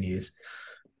last 10 years?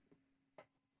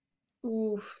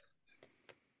 Oof.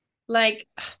 Like,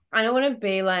 I don't want to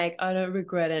be like, I don't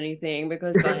regret anything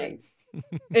because like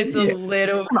it's a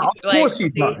little no, of course you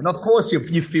don't. And of course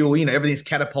you feel, you know, everything's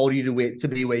catapulted you to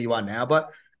be where you are now. But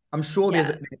I'm sure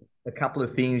there's a couple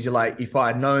of things you're like, if I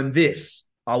had known this,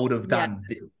 I would have done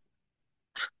this.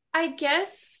 I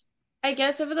guess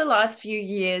over the last few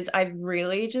years, I've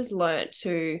really just learnt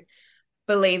to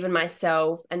believe in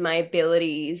myself and my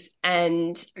abilities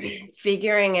and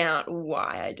figuring out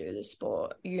why I do the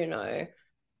sport, you know.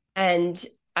 And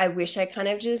I wish I kind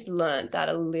of just learnt that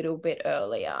a little bit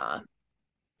earlier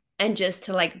and just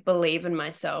to like believe in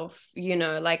myself, you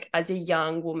know, like as a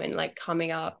young woman, like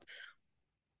coming up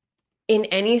in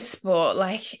any sport,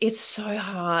 like it's so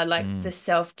hard, like the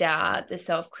self-doubt, the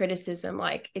self-criticism,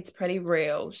 like it's pretty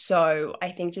real. So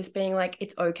I think just being like,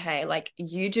 it's okay, like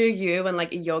you do you and like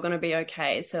you're gonna be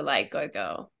okay, so like go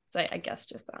girl. So I guess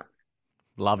just that.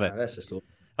 Love it. That's just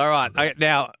all right.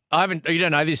 Now you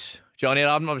don't know this, Johnny.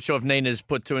 I'm not sure if Nina's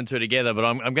put 2 and 2 together, but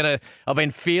I've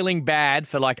been feeling bad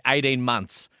for like 18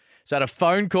 months. So I had a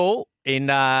phone call in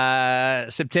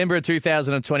September of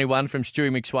 2021 from Stewie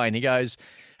McSwain. He goes,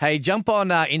 hey, jump on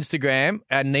Instagram.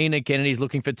 Nina Kennedy's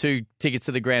looking for 2 tickets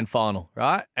to the grand final,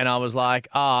 right? And I was like,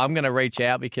 I'm going to reach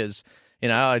out because, you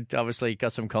know, I obviously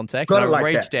got some contacts. And I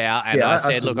reached out and I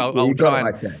said, look, I'll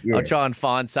try and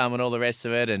find some and all the rest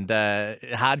of it. And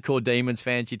hardcore Demons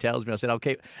fan, she tells me, I said, I'll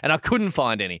keep. And I couldn't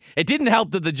find any. It didn't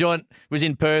help that the joint was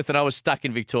in Perth and I was stuck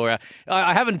in Victoria.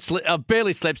 I've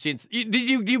barely slept since.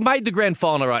 You made the grand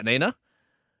final, right, Nina?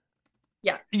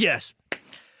 Yeah. Yes.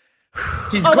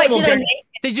 Did I make it?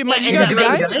 Did you go to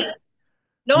the game?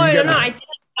 No, I didn't end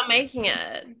up making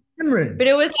it. But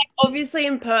it was like obviously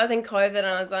in Perth and COVID, and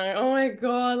I was like, oh my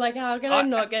God, like how can I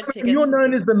not get tickets? You're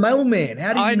known as the mailman.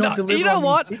 How do you not deliver? You know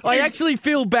what? I actually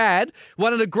feel bad.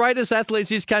 One of the greatest athletes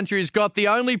this country has got, the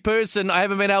only person I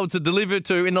haven't been able to deliver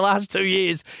to in the last 2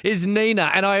 years is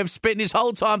Nina. And I have spent this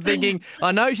whole time thinking,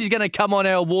 I know she's going to come on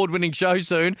our award-winning show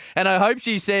soon, and I hope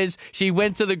she says she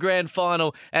went to the grand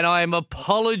final. And I am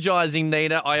apologising,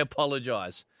 Nina. I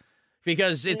apologise.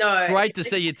 Because it's great to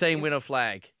see your team win a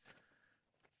flag.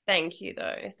 Thank you,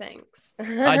 though. Thanks.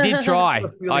 I did try.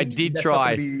 It's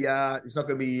not going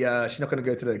to be. She's not going to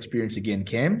go through that experience again,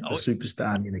 Cam. The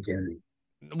superstar Nina Kennedy.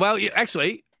 Well,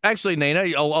 actually,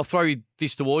 Nina, I'll throw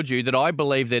this towards you. That I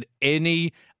believe that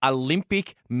any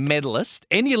Olympic medalist,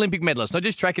 not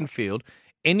just track and field,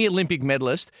 any Olympic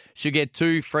medalist should get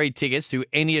 2 free tickets to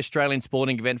any Australian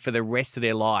sporting event for the rest of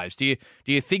their lives. Do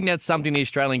you think that's something the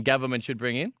Australian government should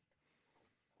bring in?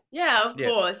 Yeah, of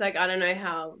course. Like, I don't know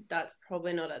how that's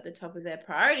probably not at the top of their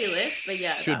priority list, but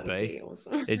yeah, that would be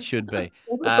awesome. It should be.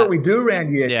 That's what we do around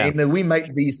here. Yeah. And we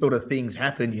make these sort of things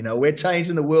happen, you know. We're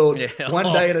changing the world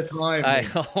one day at a time. Hey,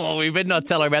 we better not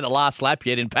tell her about the last lap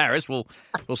yet in Paris. We'll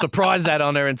surprise that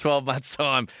on her in 12 months'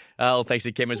 time. All thanks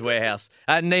to Chemist Warehouse.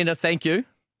 Nina, thank you.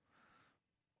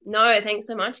 No, thanks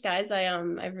so much, guys. I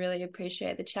really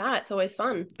appreciate the chat. It's always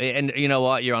fun. And you know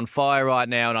what? You're on fire right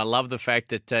now, and I love the fact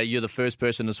that you're the first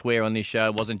person to swear on this show.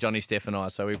 It wasn't Johnny Steph and I,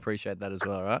 so we appreciate that as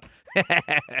well, right?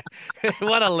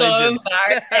 What a So legend.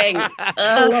 embarrassing.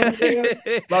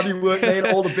 Love your work,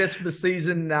 man. All the best for the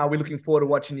season. We're looking forward to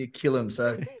watching you kill him.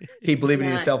 So keep believing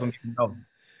in Nice. yourself and keep going.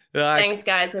 Thanks,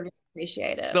 guys. I really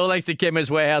appreciate it. All thanks to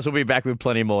Chemist Warehouse. We'll be back with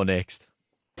plenty more next.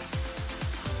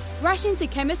 Rush into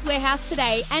Chemist Warehouse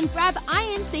today and grab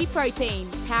INC Protein,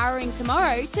 powering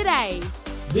tomorrow today.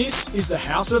 This is the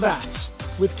House of Aths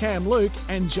with Cam Luke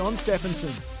and John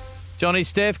Stephenson. Johnny,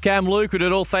 Steph, Cam, Luke, we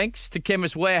did all thanks to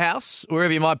Chemist Warehouse.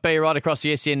 Wherever you might be right across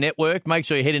the SEN network, make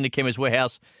sure you head into Chemist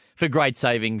Warehouse for great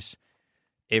savings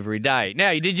every day.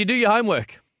 Now, did you do your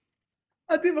homework?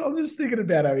 I'm just thinking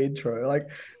about our intro.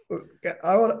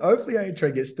 Hopefully our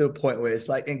intro gets to a point where it's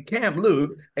like, and Cam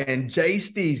Luke and Jay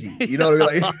Steezy. You know,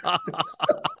 like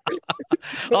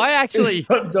I actually it's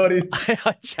not Johnny.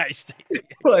 I chased it.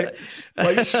 like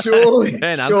surely,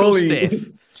 And Uncle Steph.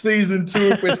 season 2,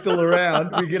 if we're still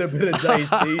around, we get a bit of Jay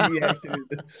Steezy action.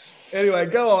 Anyway,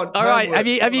 go on. All right,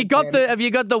 Homework. have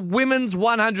you got the women's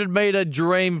 100-meter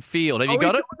dream field? Have you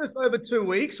got it? Are we doing this over 2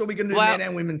 weeks, or are we going to do men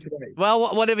and women today?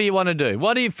 Well, whatever you want to do.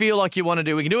 What do you feel like you want to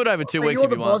do? We can do it over 2 weeks You're if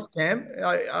the you want. boss, Cam.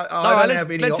 All right,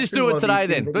 let's just do it today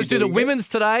then. Let's do the women's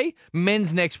today,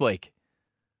 men's next week.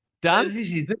 Done?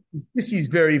 This is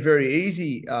very, very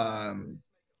easy, Cam.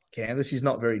 This is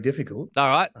not very difficult. All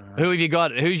right. Who have you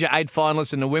got? Who's your 8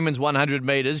 finalists in the women's 100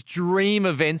 metres dream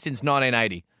event since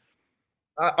 1980?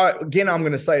 Again, I'm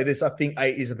going to say this. I think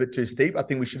 8 is a bit too steep. I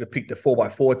think we should have picked a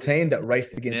 4x4 team that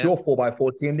raced against your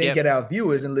 4x4 team, then get our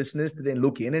viewers and listeners to then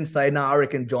look in and say, no, I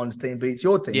reckon John's team beats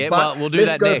your team. Yeah, but we'll do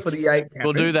that next. For the 8,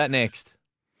 we'll do that next.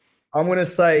 I'm going to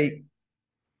say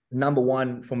number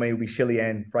 1 for me will be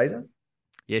Shelly-Ann Fraser.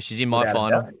 Yeah, she's in my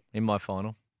final. In my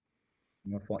final.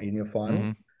 In your final.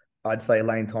 Mm-hmm. I'd say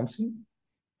Elaine Thompson.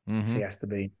 Mm-hmm. She has to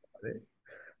be there.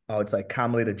 I would say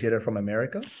Carmelita Jeter from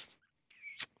America.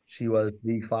 She was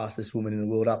the fastest woman in the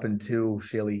world up until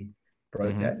Shelley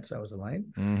broke that. So it was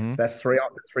Elaine. Mm-hmm. So that's 3 up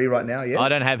to 3 right now. Yes. I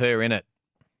don't have her in it.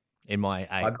 In my 8.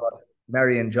 I got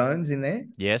Marianne Jones in there.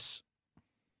 Yes.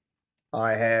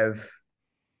 I have.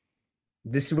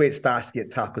 This is where it starts to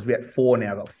get tough because we have 4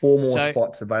 now. I've got 4 more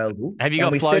spots available. Have you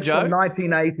got FloJo?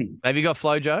 1980. Have you got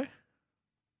FloJo?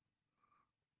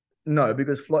 No,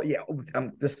 because Flo. Yeah,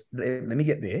 just let me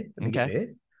get there. Let me get there.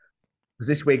 Because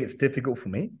this week it's difficult for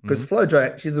me. Because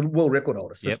FloJo, she's a world record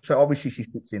holder. So obviously she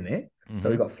sits in there. So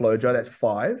we've got FloJo, that's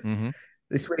 5.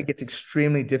 This week it gets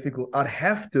extremely difficult. I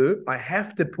have to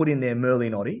put in there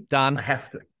Merlin Oddie. Done. I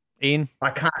have to. In. I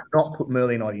can't not put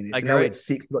Merlin Oddie in this. Now it's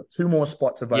 6. We've got 2 more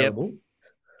spots available. Yep.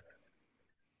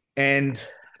 And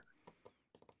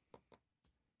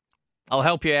I'll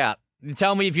help you out.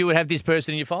 Tell me if you would have this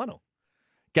person in your final.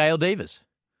 Gail Divas.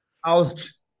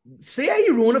 See how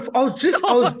you ruin it? I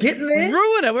was getting there.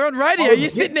 Ruin it. We're on radio. You're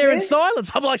sitting there in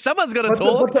silence. I'm like, someone's got to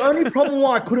talk. But the only problem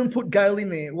why I couldn't put Gail in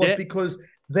there was because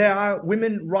there are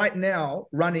women right now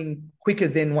running quicker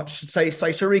than what, say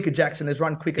Sharika Jackson has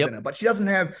run quicker than her. But she doesn't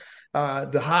have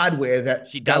the hardware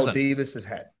that Gail Divas has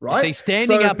had, right? She's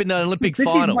standing up in the Olympic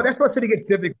final. That's why I said it gets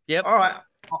difficult. Yep. All right.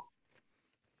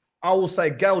 I will say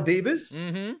Gail Divas.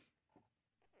 Mm-hmm.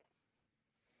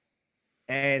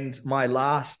 And my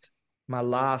last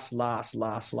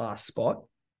spot.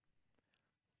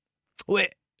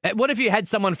 Wait, what if you had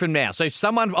someone from now? So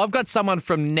I've got someone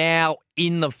from now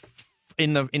in the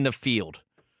field.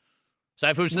 So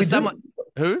if it was someone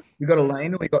who we got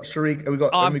Elaine, we got Sharik,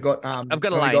 I've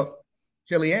got Elaine,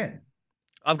 Shelly-Ann.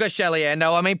 I've got Shelly-Ann.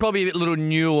 No, I mean probably a little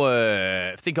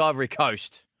newer. Think Ivory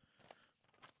Coast.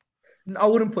 I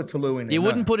wouldn't put Toulouse in there. You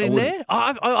wouldn't put in there?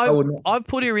 I've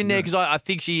put her in there because I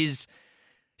think she's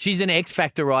an X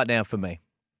factor right now for me.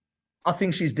 I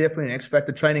think she's definitely an X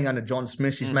factor. Training under John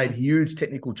Smith, she's made huge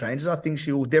technical changes. I think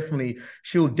she will definitely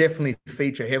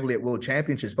feature heavily at World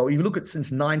Championships. But when you look at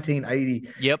since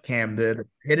 1980, Cam, the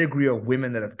pedigree of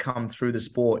women that have come through the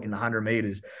sport in 100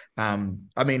 meters. I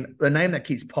mean, the name that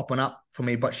keeps popping up for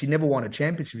me, but she never won a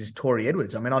championship, is Tori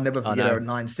Edwards. I mean, I'll never forget her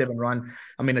 9.7 run.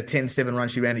 I mean, a 10.7 run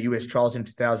she ran at US trials in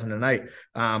 2008.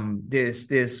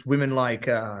 There's women like.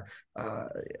 I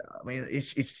mean,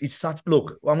 it's such.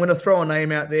 Look, I'm going to throw a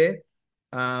name out there.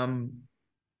 I'm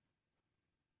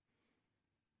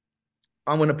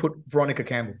going to put Veronica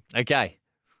Campbell. Okay,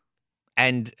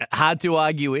 and hard to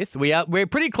argue with. We're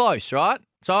pretty close, right?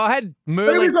 So I had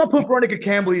Merlin. The reason I put Veronica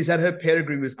Campbell is that her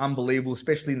pedigree was unbelievable,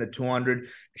 especially in the 200.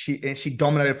 She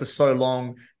dominated for so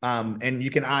long, and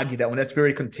you can argue that one. That's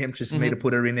very contemptuous for me to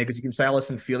put her in there because you can say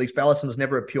Alison Felix, but Alison was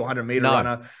never a pure 100-meter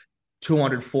runner.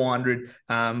 200, 400.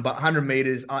 But 100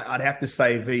 meters, I'd have to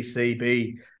say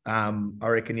VCB. I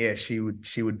reckon, yeah, she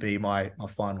would be my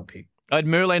final pick. I had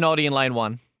Merlin Oddie in lane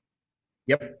 1.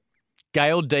 Yep.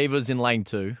 Gail Devers in lane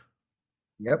 2.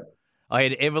 Yep. I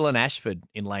had Evelyn Ashford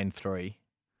in lane 3.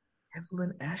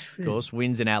 Evelyn Ashford. Of course,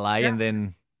 wins in LA and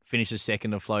then finishes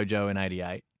second to Flojo in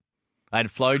 88. I had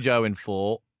Flojo in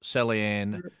 4,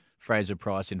 Sally-Ann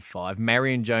Fraser-Price in 5,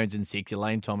 Marion Jones in 6,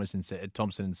 Elaine Thompson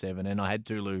in 7, and I had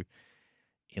Tulu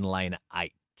in lane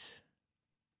 8.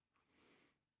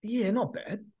 Yeah, not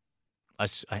bad.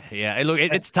 Look,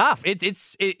 it's tough.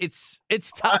 It's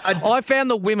tough. I found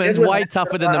the women's way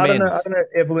tougher than the men's. I don't know.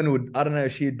 Evelyn would. I don't know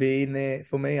if she'd be in there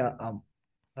for me. I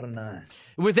don't know.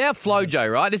 Without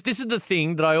Flojo, right? This is the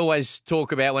thing that I always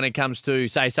talk about when it comes to,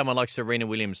 say, someone like Serena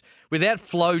Williams. Without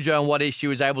Flojo and what she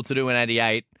was able to do in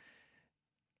 88,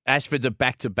 Ashford's a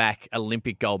back-to-back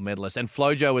Olympic gold medalist, and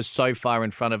Flojo was so far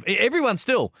in front of everyone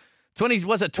still.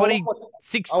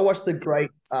 26? I watched the great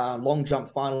long jump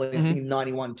final in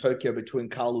 91 Tokyo between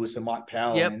Carl Lewis and Mike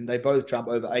Powell, and they both jump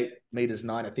over 8 meters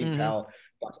 9. I think Powell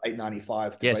jumped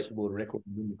 8.95 to break the world record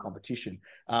and win the competition.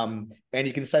 And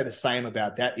you can say the same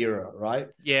about that era, right?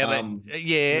 Yeah,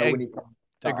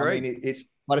 agree. I mean,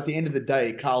 but at the end of the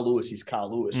day, Carl Lewis is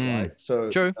Carl Lewis, right? So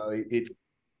true. It's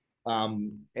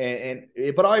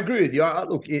but I agree with you.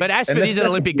 But Ashford is an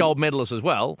Olympic gold medalist as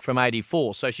well from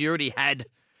 84, so she already had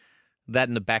that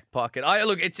in the back pocket.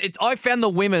 I found the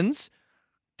women's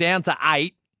down to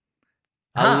 8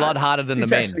 a lot harder than the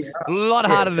men's. A lot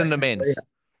harder than the men's.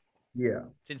 Yeah.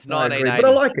 Since 1980. But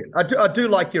I like it. I do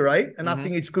like your 8, and I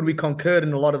think it's good we concurred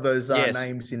in a lot of those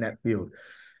names in that field.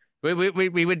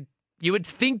 You would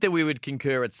think that we would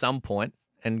concur at some point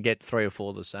and get 3 or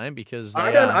 4 the same because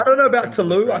I don't know about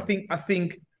Tulu. I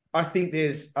think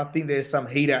there's some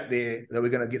heat out there that we're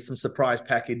going to get some surprise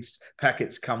packets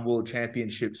come World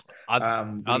Championships.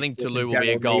 I think Tulu will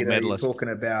be a gold medalist. Talking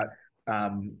about,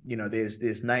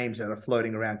 there's names that are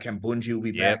floating around. Kambunji will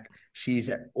be back.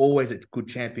 She's always a good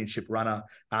championship runner.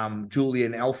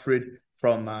 Julian Alfred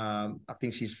from, I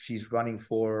think she's running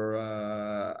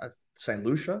for St.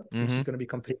 Lucia. She's going to be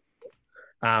competing.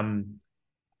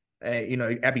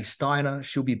 Abby Steiner,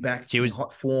 she'll be back in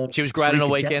hot form. She was great on the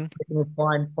weekend.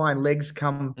 Fine legs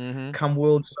come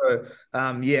World. So,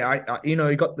 you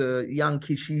got the young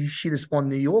kid. She just won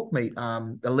New York meet.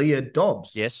 Aaliyah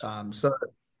Dobbs. Yes.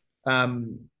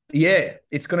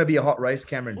 It's going to be a hot race,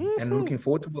 Cameron, and looking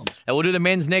forward to it. And we'll do the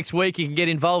men's next week. You can get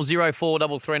involved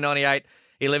 043398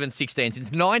 1116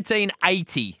 since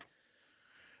 1980.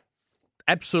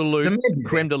 Absolute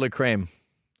creme de la creme.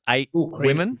 8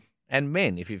 women and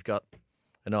men, if you've got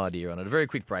an idea on it. A very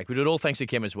quick break. We do it all thanks to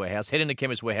Chemist Warehouse. Head into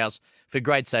Chemist Warehouse for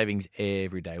great savings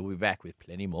every day. We'll be back with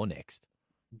plenty more next.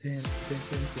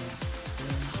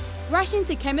 Rush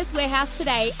into Chemist Warehouse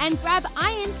today and grab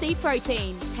INC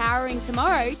Protein, powering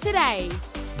tomorrow today.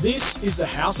 This is the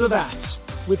House of Aths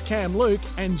with Cam Luke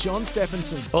and John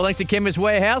Stephenson. All thanks to Chemist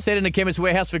Warehouse. Head into Chemist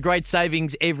Warehouse for great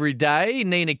savings every day.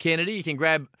 Nina Kennedy, you can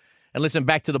grab and listen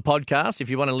back to the podcast if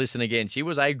you want to listen again. She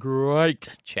was a great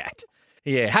chat.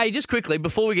 Yeah. Hey, just quickly,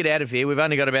 before we get out of here, we've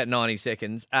only got about 90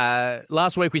 seconds.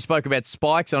 Last week we spoke about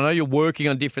spikes. I know you're working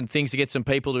on different things to get some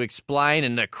people to explain,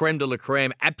 and the creme de la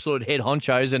creme, absolute head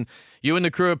honchos, and you and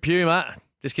the crew at Puma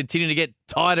just continue to get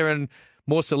tighter and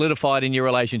more solidified in your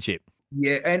relationship.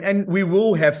 Yeah, and we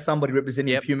will have somebody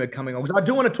representing Puma coming on. Because I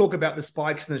do want to talk about the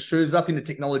spikes and the shoes. I think the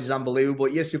technology is unbelievable.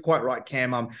 Yes, you're quite right,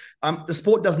 Cam. The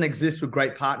sport doesn't exist with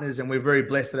great partners, and we're very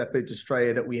blessed at Athletes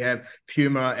Australia that we have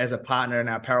Puma as a partner and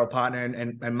our apparel partner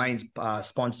and main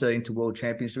sponsor into World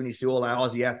Championships. When you see all our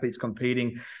Aussie athletes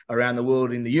competing around the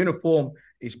world in the uniform,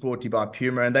 it's brought to you by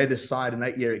Puma, and they decided an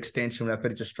 8-year extension with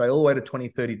Athletes Australia all the way to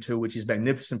 2032, which is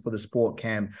magnificent for the sport,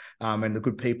 Cam, and the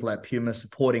good people at Puma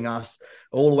supporting us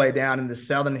all the way down in the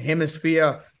Southern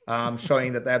Hemisphere,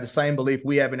 showing that they have the same belief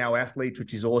we have in our athletes,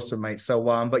 which is awesome, mate. So,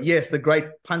 but yes, the great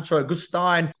Pancho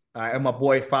Gustine and my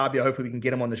boy Fabio, hopefully we can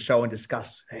get him on the show and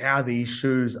discuss how these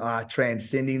shoes are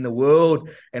transcending the world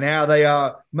and how they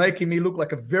are making me look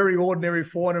like a very ordinary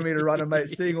 400-meter runner, mate,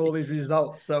 seeing all these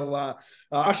results. So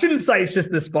I shouldn't say it's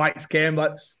just the spikes, Cam,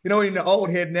 but, in the old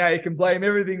head now, you can blame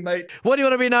everything, mate. What do you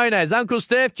want to be known as? Uncle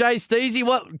Steph, Jay Steezy?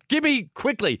 What? Give me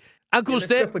quickly. Uncle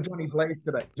Steph. For Johnny Blaze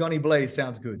today. Johnny Blaze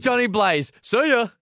sounds good. Johnny Blaze. See ya.